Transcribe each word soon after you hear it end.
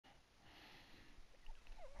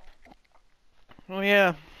Oh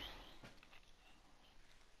yeah.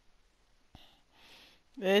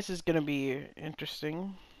 This is gonna be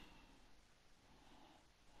interesting.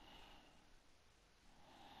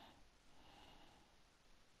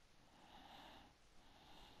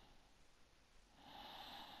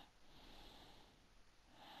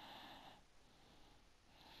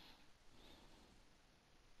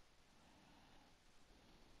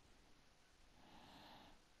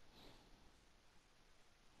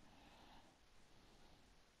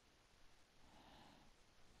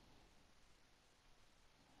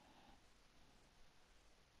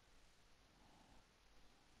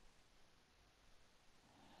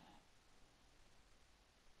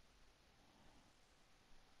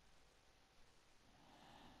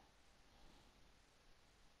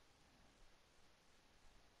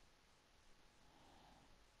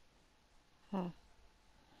 Hmm.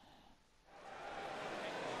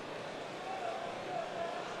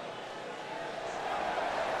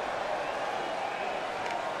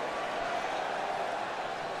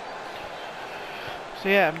 So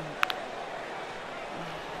yeah.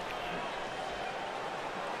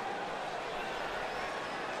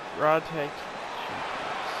 Raw tag.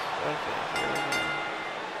 Okay, here we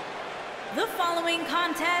go. The following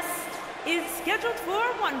contest is scheduled for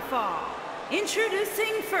one fall.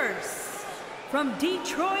 Introducing first, from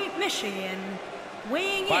Detroit, Michigan,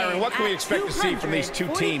 weighing Byron, in what can we at expect to see from these two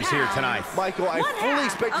teams here tonight? Michael, I fully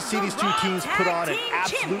expect to see these two teams put on an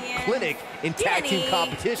absolute clinic in tag team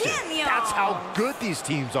competition. That's how good these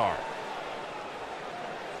teams are.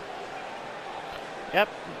 Yep.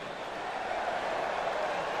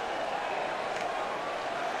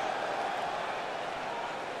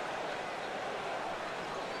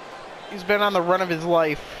 He's been on the run of his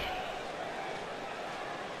life.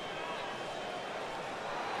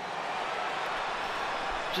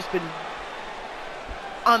 Just been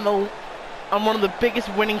on one of the biggest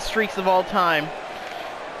winning streaks of all time,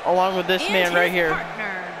 along with this man right here.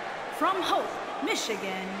 Partner from Hope,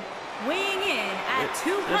 Michigan, weighing in at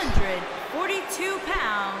 242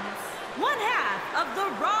 pounds, one half of the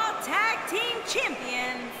Raw Tag Team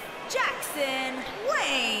Champions, Jackson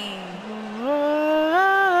Wayne.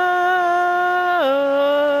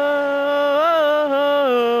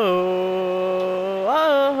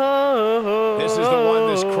 This is the one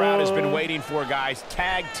this crowd has been waiting for, guys.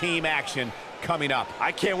 Tag team action coming up.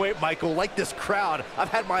 I can't wait, Michael. Like this crowd, I've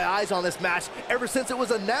had my eyes on this match ever since it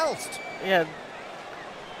was announced. Yeah.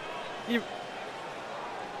 You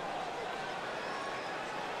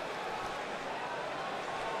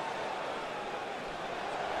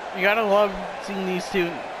gotta love seeing these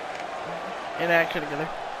two in action together.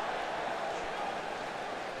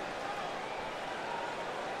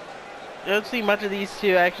 You don't see much of these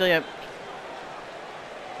two actually on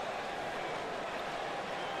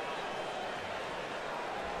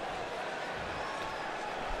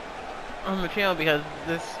the channel, because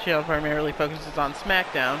this channel primarily focuses on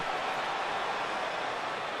SmackDown.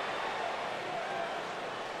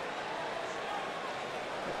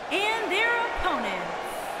 And their opponents,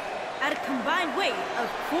 at a combined weight of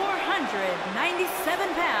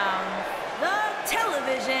 497 pounds, the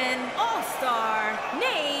Television All-Star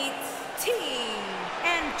Nate T.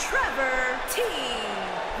 and Trevor T.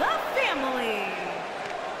 The family.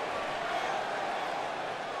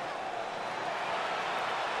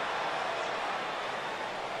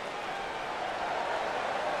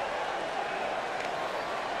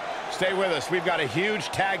 Stay with us. We've got a huge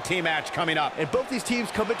tag team match coming up. And both these teams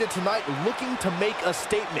come into tonight looking to make a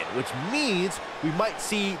statement, which means we might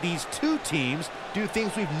see these two teams do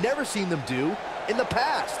things we've never seen them do in the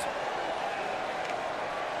past.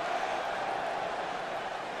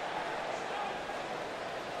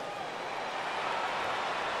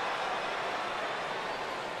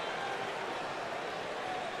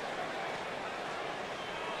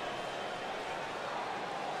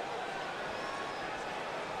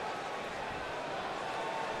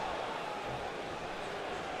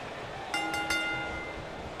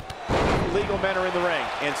 Legal men are in the ring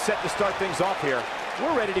and set to start things off here.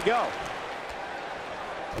 We're ready to go.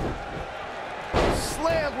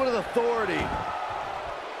 Slammed with authority.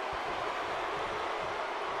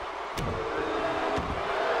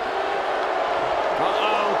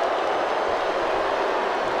 Uh-oh.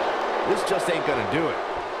 This just ain't gonna do it.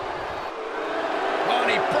 Oh,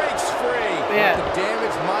 and he breaks free. Yeah. But the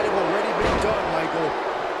damage might have already been done, Michael.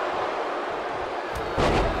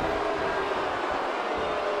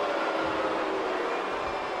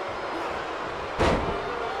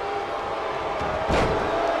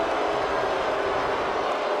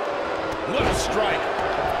 What a strike.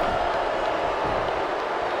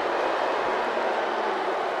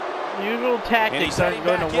 The usual tactics aren't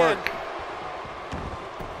going to work.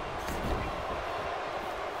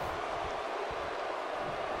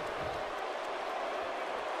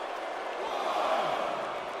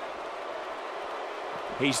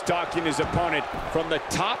 He's stalking his opponent from the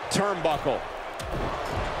top turnbuckle.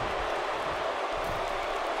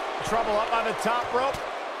 Trouble up on the top rope.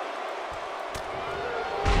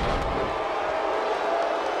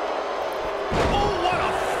 Oh, what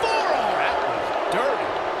a forearm! That was dirty.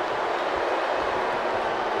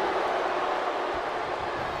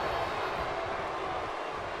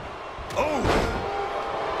 Oh!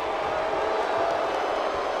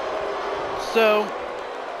 So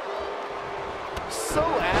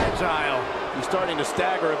agile. He's starting to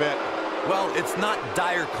stagger a bit. Well, it's not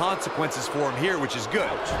dire consequences for him here, which is good.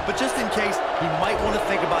 But just in case, he might want to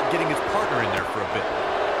think about getting his partner in there for a bit.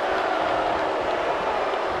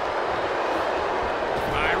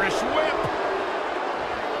 Irish whip.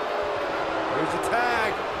 There's a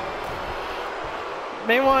tag.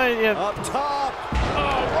 May want to, up top.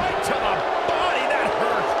 Oh, right to the body. That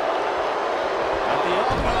hurt. At the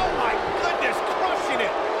elbow. Oh, my goodness. Crushing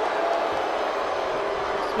it.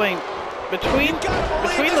 explain. Between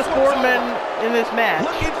the four men in this match,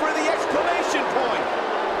 looking for the exclamation point.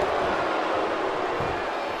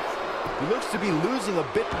 He looks to be losing a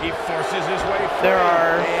bit. He forces his way free. There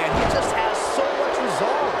are and he just has so much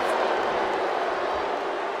resolve.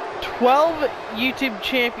 12 YouTube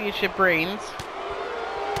Championship reigns.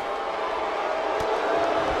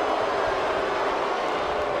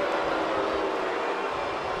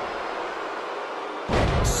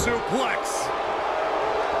 Suplex.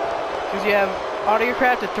 Because you have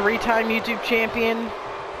AudioCraft, a 3-time YouTube champion.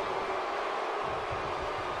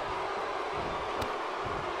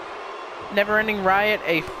 Never-Ending Riot,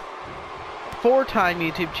 a 4-time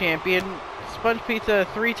YouTube champion. Sponge Pizza, a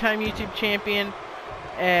 3-time YouTube champion.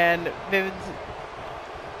 And Vivid's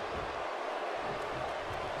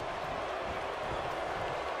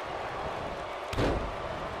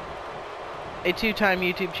a 2-time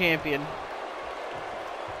YouTube champion.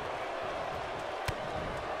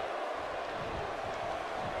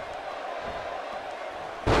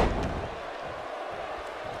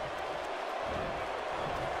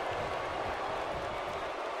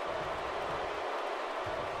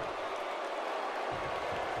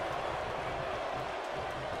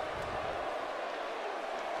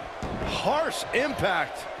 Harsh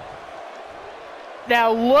impact.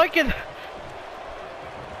 Now look at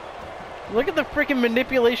the freaking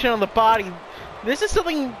manipulation on the body. This is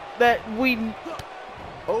something that we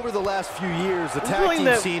over the last few years, the tag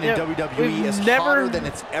team scene in WWE is hotter than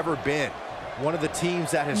it's ever been. One of the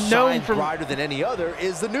teams that has shined brighter than any other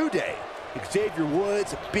is the New Day. Xavier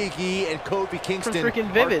Woods, Big E, and Kofi Kingston are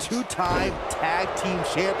 2-time tag team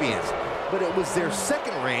champions. But it was their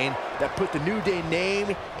second reign that put the New Day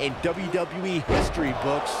name in WWE history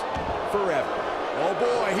books forever. Oh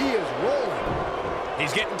boy, he is rolling.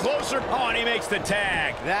 He's getting closer. Oh, and he makes the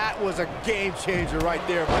tag. That was a game changer right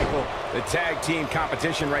there, Michael. The tag team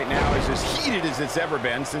competition right now is as heated as it's ever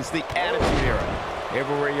been since the Attitude Era.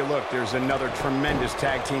 Everywhere you look, there's another tremendous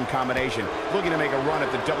tag team combination looking to make a run at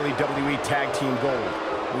the WWE Tag Team Gold.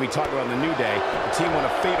 When we talk about the New Day, the team won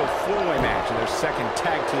a fatal 4-way match in their second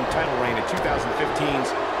tag team title reign at 2015's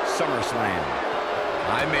SummerSlam.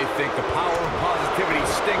 I may think the power of positivity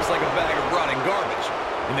stinks like a bag of rotting garbage,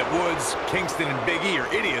 and that Woods, Kingston, and Big E are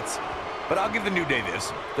idiots, but I'll give the New Day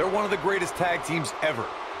this. They're one of the greatest tag teams ever,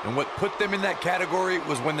 and what put them in that category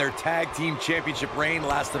was when their tag team championship reign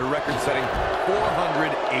lasted a record-setting 483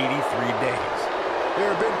 days. There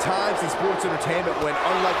have been times in sports entertainment when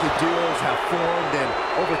unlikely duos have formed and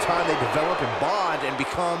over time they develop and bond and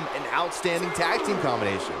become an outstanding tag team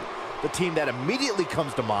combination. The team that immediately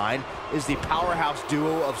comes to mind is the powerhouse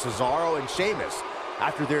duo of Cesaro and Sheamus.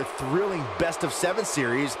 After their thrilling best-of-7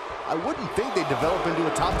 series, I wouldn't think they'd develop into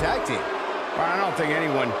a top tag team. I don't think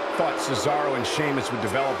anyone thought Cesaro and Sheamus would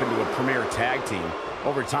develop into a premier tag team.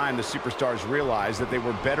 Over time, the superstars realized that they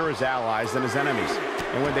were better as allies than as enemies.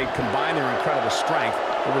 And when they combined their incredible strength,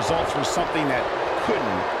 the results were something that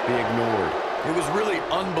couldn't be ignored. It was really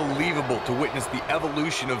unbelievable to witness the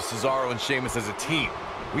evolution of Cesaro and Sheamus as a team.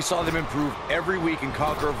 We saw them improve every week and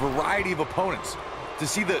conquer a variety of opponents. To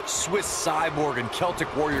see the Swiss Cyborg and Celtic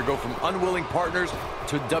Warrior go from unwilling partners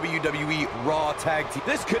to WWE Raw Tag Team.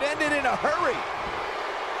 This could end it in a hurry.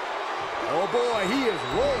 Oh boy, he is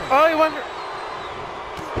rolling. Oh, he went.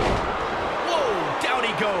 Whoa, down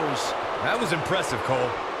he goes. That was impressive, Cole.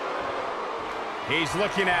 He's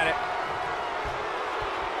looking at it.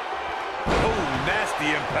 Oh, nasty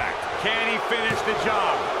impact. Can he finish the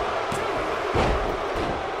job?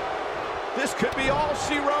 This could be all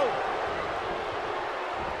she wrote.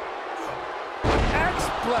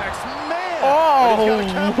 suplex, man. Oh,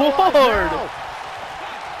 Lord.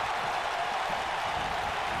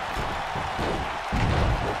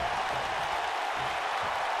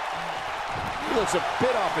 He looks a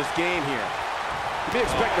bit off his game here. To be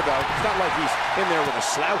expected, though. It's not like he's in there with a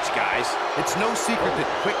slouch, guys. It's no secret that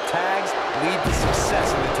quick tags lead to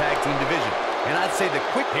success in the tag team division. And I'd say the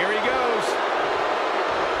quick... Here he goes.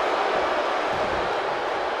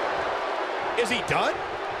 Is he done?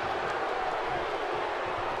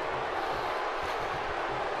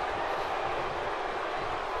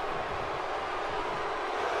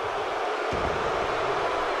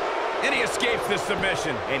 And he escapes the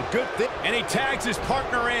submission. And good thing. And he tags his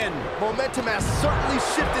partner in. Momentum has certainly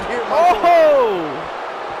shifted here, Michael. Oh!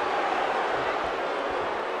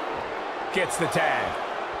 Gets the tag.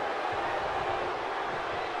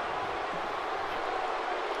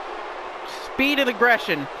 Speed and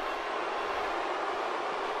aggression.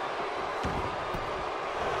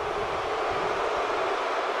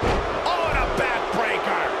 Oh, and a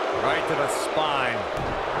backbreaker. Right to the spine.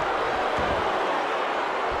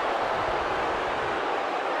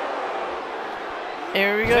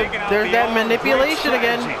 Here we go. There's that manipulation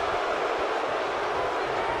again.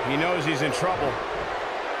 He knows he's in trouble.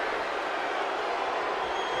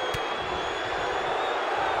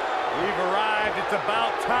 We've arrived. It's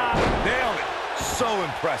about time. Nailed it. So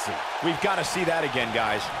impressive. We've got to see that again,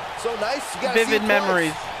 guys. So nice. You gotta see Vivid it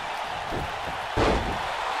memories.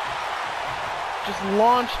 Just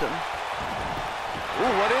launched him. Ooh,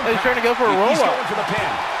 what impact. Oh, he's trying to go for a roll-up. He's going for the pin.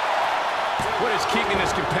 What is keeping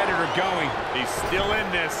this competitor going? He's still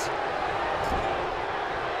in this.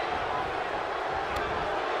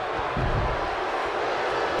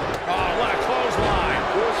 Oh, what a clothesline.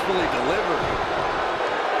 Forcefully delivered.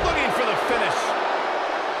 Looking for the finish.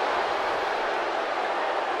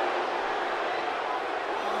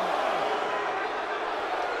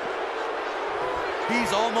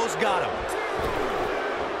 He's almost got him.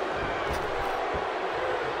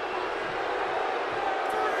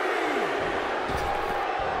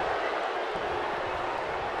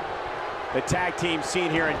 The tag team scene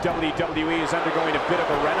here in WWE is undergoing a bit of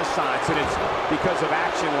a renaissance, and it's because of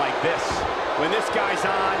action like this. When this guy's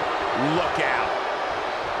on, look out.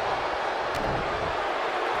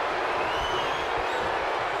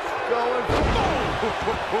 Going.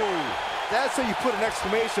 That's how you put an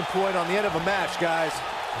exclamation point on the end of a match, guys.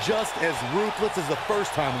 Just as ruthless as the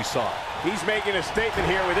first time we saw it. He's making a statement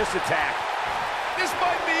here with this attack. This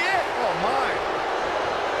might be it. Oh, my.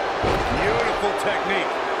 Beautiful technique.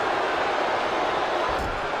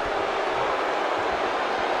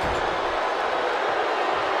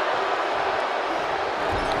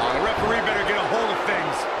 Oh, the referee better get a hold of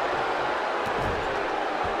things.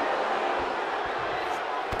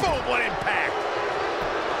 Boom, what impact.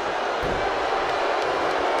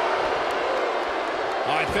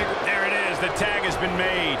 I think there it is. The tag has been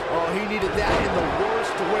made. Oh, he needed that in the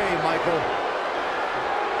worst way, Michael.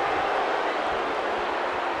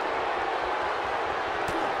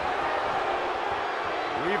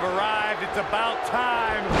 We've arrived. It's about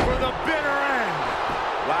time for the bitter end.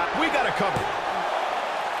 Wow, we got to cover.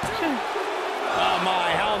 Oh,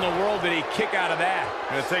 my. How in the world did he kick out of that?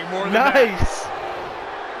 Gonna take more than that. Nice.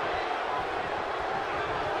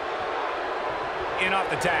 In off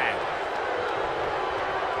the tag.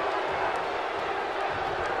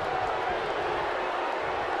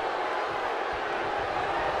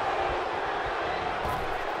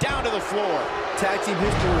 Down to the floor. Tag team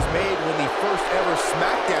history was made when the first ever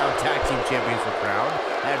SmackDown Tag Team Champions were crowned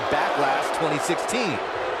at Backlash 2016.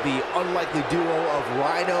 The unlikely duo of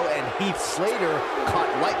Rhino and Heath Slater caught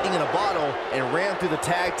lightning in a bottle and ran through the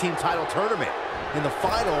tag team title tournament. In the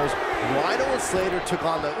finals, Rhino and Slater took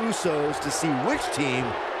on the Usos to see which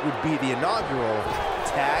team would be the inaugural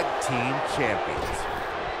Tag Team Champions.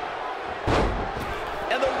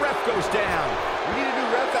 And the ref goes down. We need a new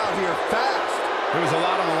ref out here fast. There was a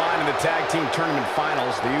lot on the line in the tag team tournament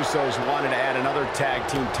finals. The Usos wanted to add another tag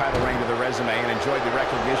team title reign to their resume and enjoyed the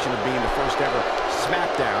recognition of being the first ever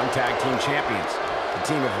SmackDown Tag Team Champions. The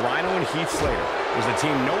team of Rhino and Heath Slater was the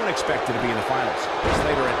team no one expected to be in the finals.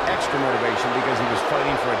 Slater had extra motivation because he was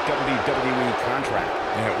fighting for a WWE contract.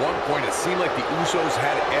 And at one point, it seemed like the Usos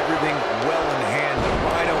had everything well in hand.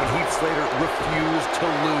 Rhino and Heath Slater refused to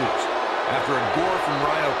lose. After a gore from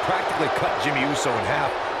Rhino practically cut Jimmy Uso in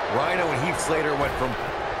half, Rhino and Heath Slater went from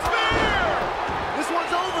Spear! This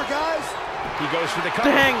one's over, guys. He goes for the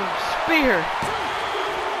cover. Dang, spear.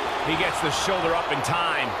 He gets the shoulder up in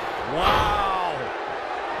time. Wow.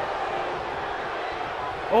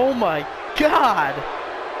 Oh my God.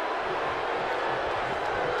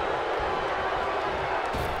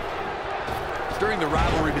 During the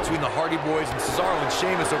rivalry between the Hardy Boys and Cesaro and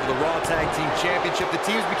Sheamus over the Raw Tag Team Championship, the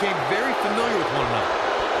teams became very familiar with one another.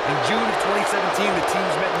 In June of 2017, the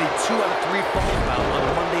teams met in a 2-out-of-3 falls bout on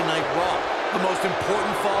Monday Night Raw. The most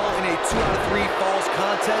important fall in a 2-out-of-3 falls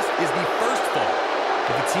contest is the first fall.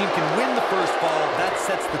 If a team can win the first fall, that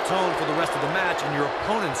sets the tone for the rest of the match, and your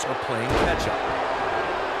opponents are playing catch-up.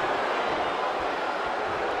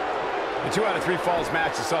 The 2-out-of-3 falls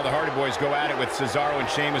match that saw the Hardy Boys go at it with Cesaro and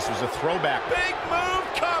Sheamus was a throwback. Big move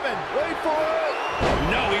coming. Wait for it.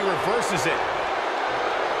 No, he reverses it.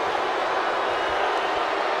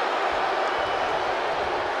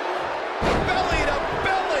 Belly to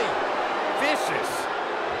belly. Vicious.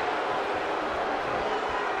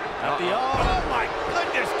 At the arm. Oh, my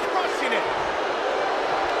goodness. Crushing it.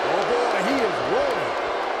 Oh, boy, he is rolling.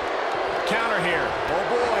 Counter here. Oh,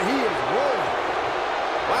 boy, he is rolling.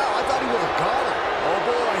 Wow, I thought he was a goner. Oh,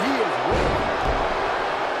 boy, he is rolling.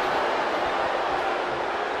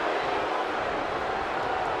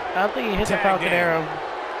 I don't think he hit the Falcon Arrow.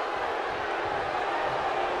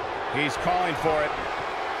 He's calling for it.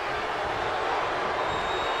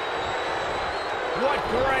 What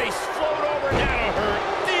grace. Float over, that'll hurt.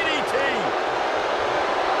 DDT.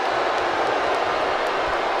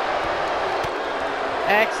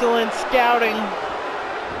 Excellent scouting.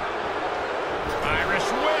 Irish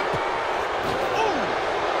whip. Ooh.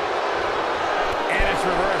 And it's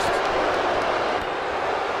reversed.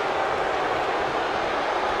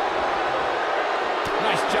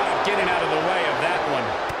 Nice job getting out of the way of that one.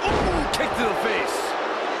 Ooh, kick to the face.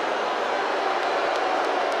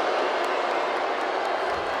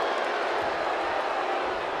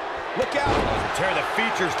 Look out. Tear the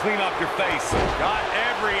features clean off your face. Got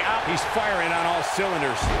every out. He's firing on all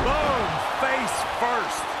cylinders. Boom, face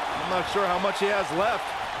first. I'm not sure how much he has left.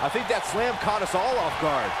 I think that slam caught us all off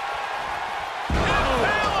guard.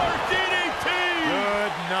 Impaler DDT.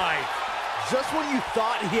 Good night. Just when you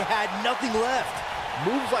thought he had nothing left.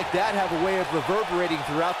 Moves like that have a way of reverberating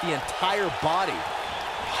throughout the entire body.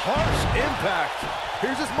 Harsh impact.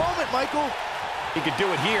 Here's his moment, Michael. He could do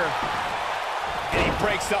it here. And he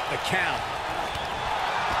breaks up the count.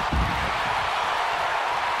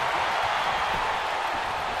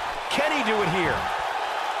 Can he do it here?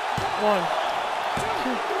 1, 2.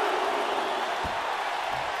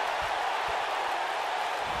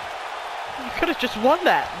 You could have just won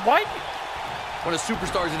that. Why? When a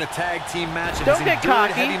superstar is in a tag team match and Don't has get endured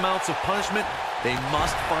cocky. heavy amounts of punishment, they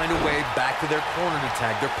must find a way back to their corner to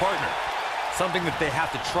tag their partner. Something that they have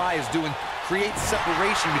to try is doing create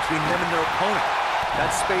separation between them and their opponent. That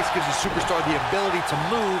space gives a superstar the ability to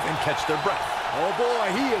move and catch their breath. Oh boy,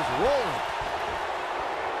 he is rolling.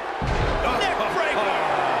 Neck breaker.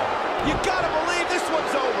 You gotta believe this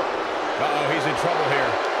one's over. Uh-oh, he's in trouble here.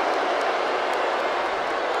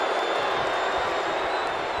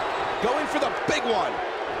 Going for the big one.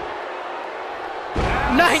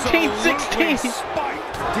 1916.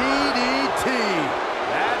 Spiked. DDT.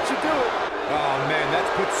 That should do it. Oh man, that's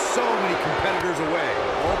put so many competitors away.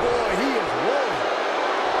 Oh boy, he is rolling.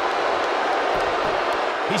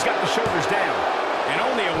 He's got the shoulders down. And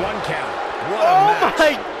only a 1 count. What a Oh match.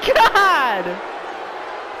 my God!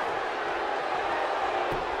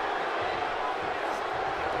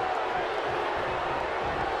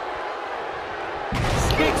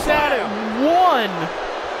 Kicks out at 1.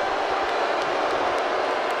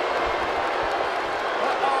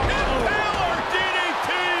 Impaler DDT!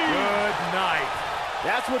 Good night.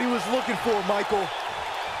 That's what he was looking for, Michael.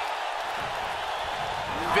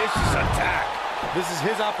 Vicious attack. This is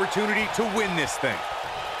his opportunity to win this thing.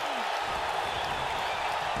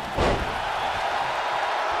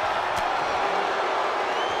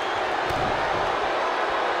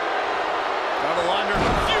 Double under.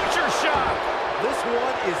 Future shot. This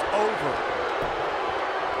one is over.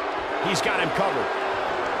 He's got him covered.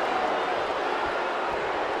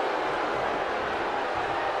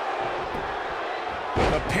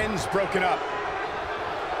 The pin's broken up.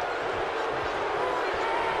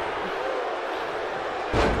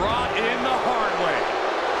 Brought in the hard way.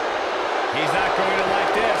 He's not going to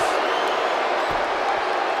like this.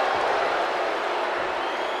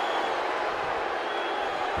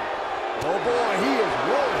 Oh boy, he is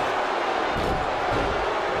rolling.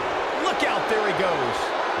 Look out, there he goes.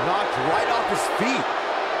 Knocked right off his feet.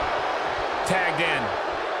 Tagged in.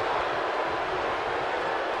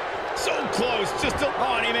 So close, just a...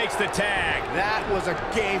 Oh, and he makes the tag. That was a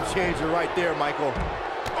game changer right there, Michael.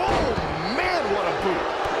 Oh, man, what a boot.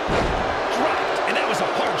 Dropped, and that was a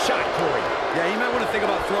hard shot, Corey. Yeah, you might want to think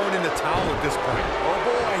about throwing in the towel at this point. Oh,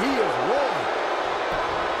 boy, he is rolling.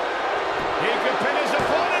 He could pin his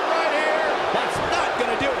opponent right here. That's not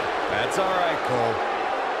going to do it. That's That's all right, Cole.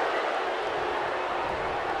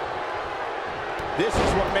 This is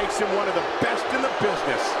what makes him one of the best in the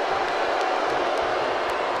business.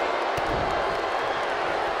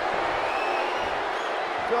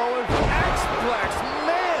 Going for X-Flex.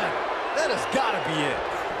 Man, that has got to be it.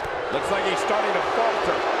 Looks like he's starting to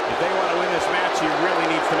falter. If they want to win this match, he really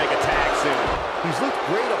needs to make a tag soon. He's looked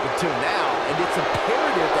great up until now, and it's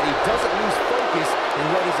imperative that he doesn't lose focus and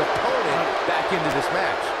let his opponent back into this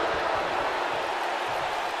match.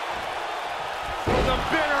 For the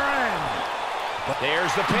bitter end.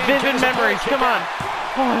 There's the pin. Vivid memories. Come on.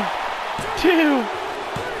 1, 2,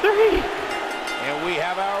 3. And we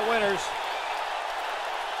have our winners.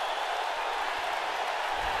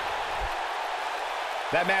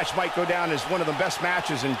 That match might go down as one of the best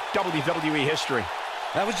matches in WWE history.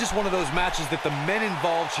 That was just one of those matches that the men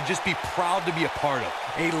involved should just be proud to be a part of.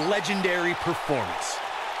 A legendary performance.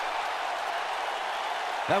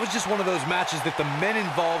 That was just one of those matches that the men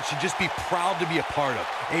involved should just be proud to be a part of.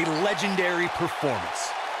 A legendary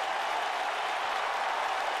performance.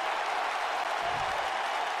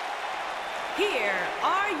 Here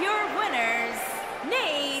are your winners,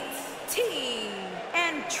 Nate T.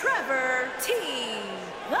 and Trevor T.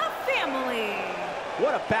 The family.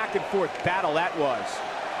 What a back-and-forth battle that was.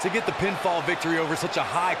 To get the pinfall victory over such a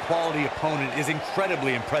high-quality opponent is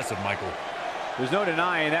incredibly impressive, Michael. There's no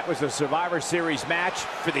denying that was a Survivor Series match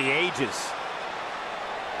for the ages.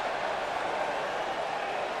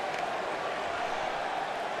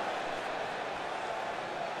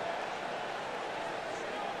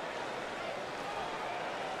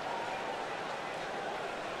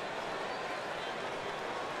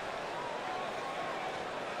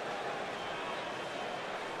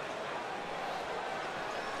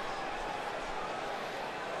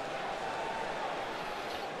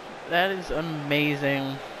 That is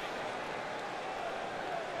amazing.